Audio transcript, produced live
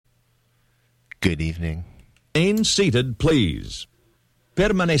Good evening. Remain seated, please.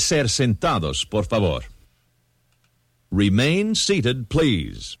 Permanecer sentados, por favor. Remain seated,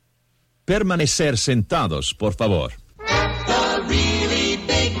 please. Permanecer sentados, por favor. The really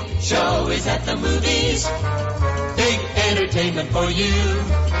big show is at the movies. Big entertainment for you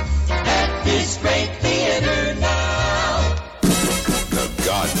at this great theater now. The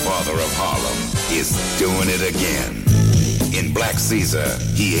Godfather of Harlem is doing it again. In Black Caesar,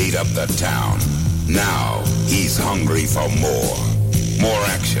 he ate up the town. Now, he's hungry for more. More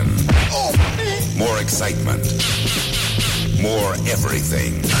action. More excitement. More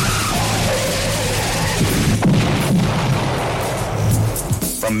everything.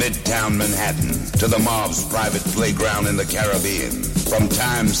 From Midtown Manhattan to the mob's private playground in the Caribbean, from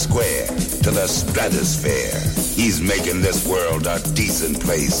Times Square to the stratosphere, he's making this world a decent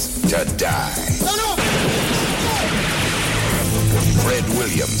place to die. Fred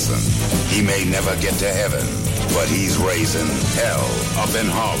Williamson, he may never get to heaven, but he's raising hell up in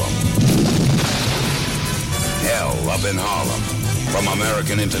Harlem. Hell up in Harlem. From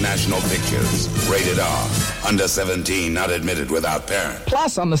American International Pictures. Rated R. Under 17, not admitted without parent.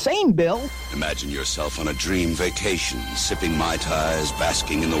 Plus, on the same bill... Imagine yourself on a dream vacation, sipping Mai Tais,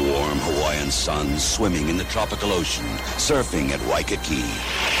 basking in the warm Hawaiian sun, swimming in the tropical ocean, surfing at Waikiki.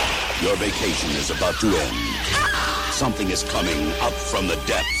 Your vacation is about to end. Something is coming up from the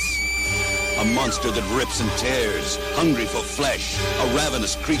depths. A monster that rips and tears, hungry for flesh. A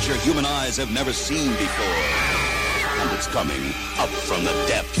ravenous creature human eyes have never seen before. And it's coming up from the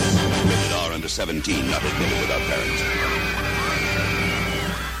depths. Rated R under 17, not admitted without parents.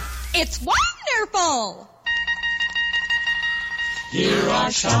 It's wonderful! Here are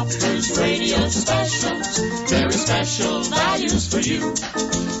Shoppers Radio specials. Very special values for you.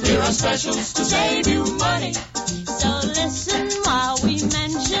 Here are specials to save you money. So listen while we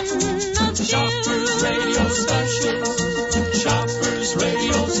mention a few. Shoppers Radio specials. Shoppers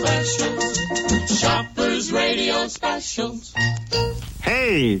Radio specials. Shoppers Radio specials.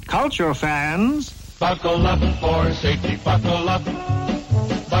 Hey, culture fans. Buckle up for safety, buckle up.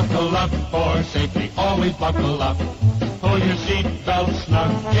 Buckle up for safety, always buckle up. Pull your seatbelt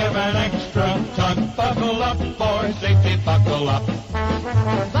snug, give an extra tug. Buckle up for safety, buckle up.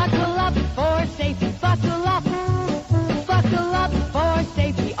 Buckle up for safety, buckle up. Buckle up for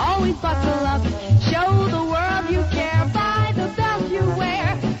safety, always buckle up. Show the world you care by the belt you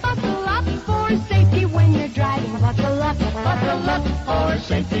wear. Buckle up for safety when you're driving. Buckle up for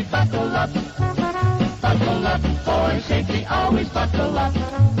safety, buckle up. Buckle up for safety, always buckle up.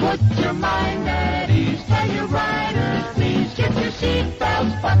 Put your mind at ease, tell your riders please. Get your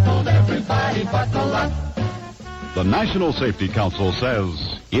seatbelts buckled, everybody buckle up. The National Safety Council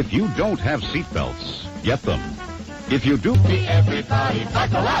says, if you don't have seatbelts, get them. If you do... Everybody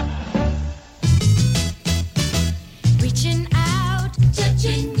buckle up. Reaching out,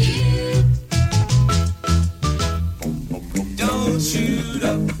 touching you. Don't shoot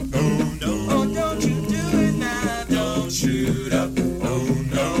up, oh no. Oh, don't you do it now. Don't shoot up, oh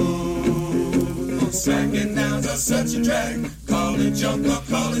no. Slacking down's a such a drag. Call it junk or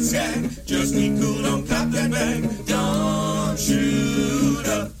call it skag. Just be cool, don't cop that bag. Don't shoot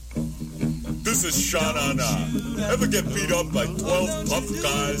up. This is Sha-Na-Na. Ever get beat up by 12 tough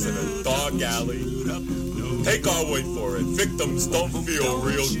guys in a dog alley? Take our word for it. Victims don't feel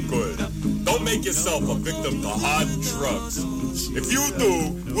real good. Don't make yourself a victim to hard drugs. If you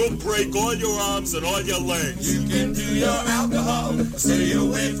do, we'll break all your arms and all your legs. You can do your alcohol, stay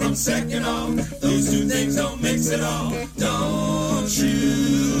away from second all. Those two things don't mix at all. Don't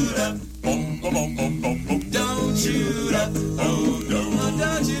shoot up. Boom, boom, boom, boom, boom, boom. Don't shoot up. Oh no. Oh,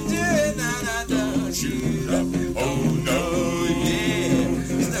 don't you do it now. Don't shoot up. Oh no. Yeah.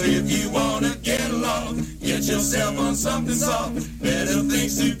 So if you wanna get along, get yourself on something soft. Better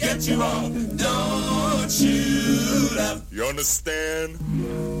things to get you off. Don't shoot up. You understand?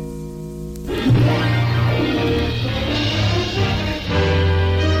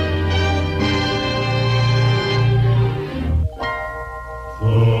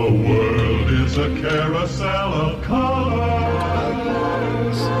 The world is a carousel of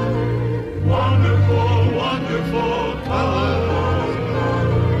colors. Wonderful, wonderful colors.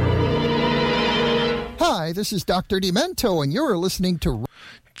 Hi, this is Dr. Demento, and you're listening to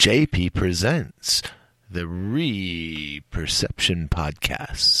JP Presents, the Re-Perception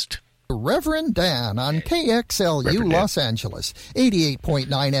Podcast. Reverend Dan on KXLU Reverend Los Angeles, 88.9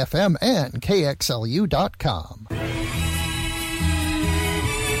 FM and KXLU.com.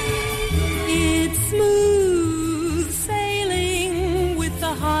 It's smooth sailing with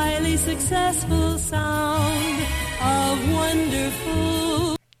the highly successful sound of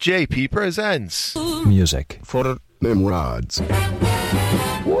wonderful. JP presents Music for Nimrods.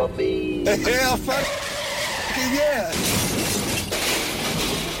 Whoopee. Hell, fuck yeah.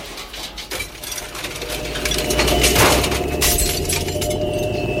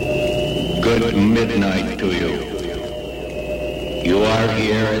 Good midnight to you. You are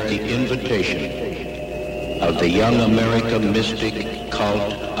here at the invitation of the Young America Mystic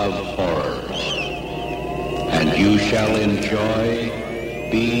Cult of Horrors. And you shall enjoy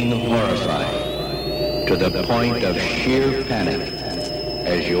being horrified to the point of sheer panic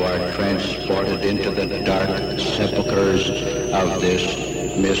as you are transported into the dark sepulchres of this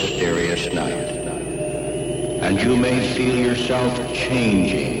mysterious night. And you may feel yourself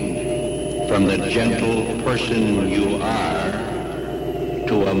changing from the gentle person you are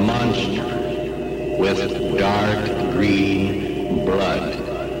to a monster with dark green blood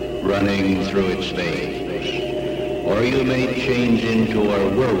running through its veins. Or you may change into a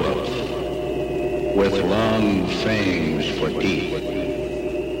werewolf with long fangs for teeth.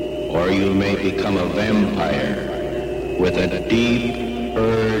 Or you may become a vampire with a deep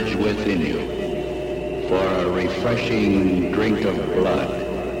urge within you for a refreshing drink of blood.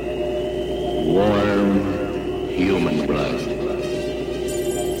 Warm human blood.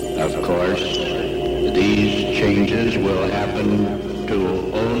 Of course, these changes will happen to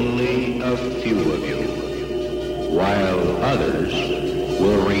only a few of you, while others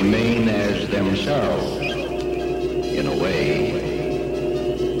will remain as themselves, in a way,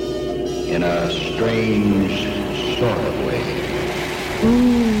 in a strange sort of way.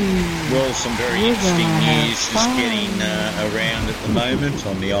 Well, some very interesting news is getting around at the moment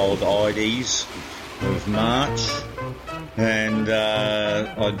on the old IDs of March. And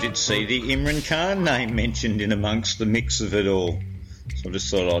I did see the Imran Khan name mentioned in amongst the mix of it all. So I just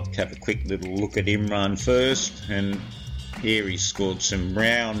thought I'd have a quick little look at Imran first. And here he scored some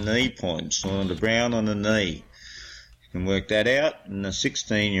brown knee points, or the brown on the knee. You can work that out. And a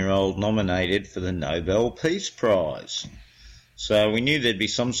 16-year-old nominated for the Nobel Peace Prize. So we knew there'd be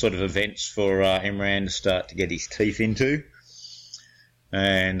some sort of events for Imran to start to get his teeth into.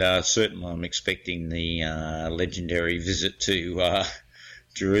 And certainly I'm expecting the legendary visit to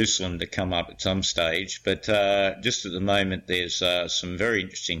Jerusalem to come up at some stage. But just at the moment, there's some very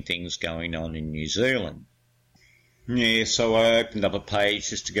interesting things going on in New Zealand. Yeah, so I opened up a page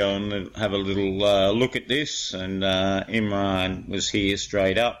just to go and have a little look at this. And Imran was here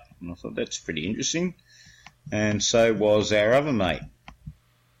straight up. And I thought, that's pretty interesting. And so was our other mate,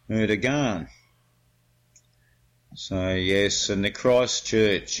 Erdogan. So, yes, and the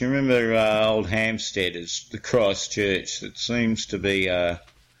Christchurch. You remember old Hampstead as the Christchurch? That seems to be a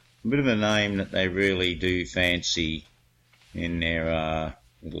bit of a name that they really do fancy in their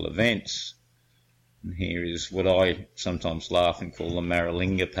little events. And here is what I sometimes laugh and call the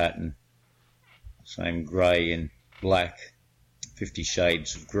Maralinga pattern. Same grey and black, 50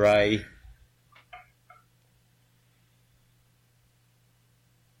 shades of grey.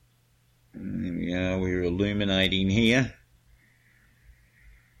 There we are, we're illuminating here.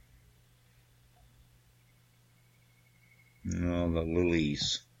 Oh, the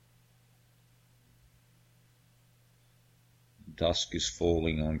lilies. Dusk is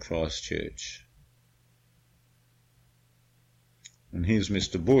falling on Christchurch. And here's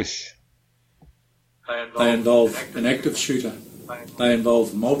Mr. Bush. They involve an active shooter. They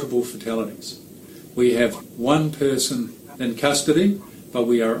involve multiple fatalities. We have one person in custody, but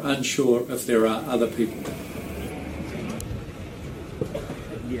we are unsure if there are other people.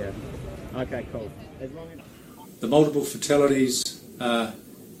 Yeah. Okay, cool. The multiple fatalities are,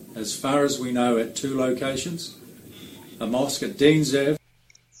 as far as we know, at two locations. A mosque at Deans Ave.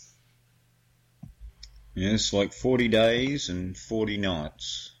 Yes, like 40 days and 40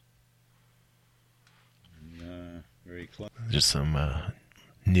 nights. And, very close. Just some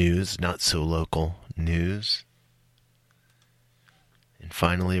news, not so local news. And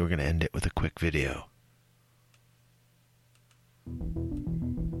finally, we're going to end it with a quick video.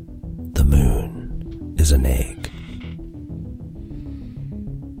 The moon is an egg,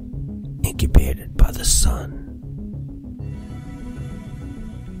 incubated by the sun.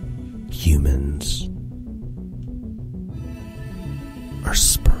 Humans are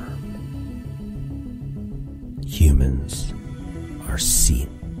sperm. Humans are semen,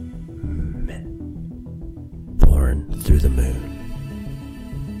 born through the moon.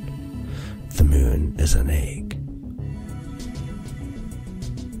 The moon is an egg.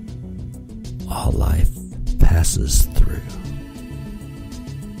 All life passes through,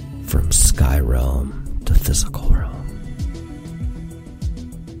 from sky realm to physical realm.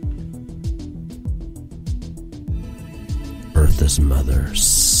 Earth is Mother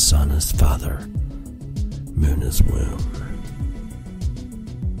father, moon is womb.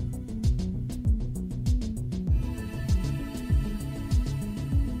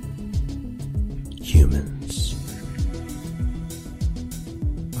 Humans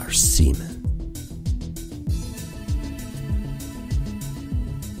are semen.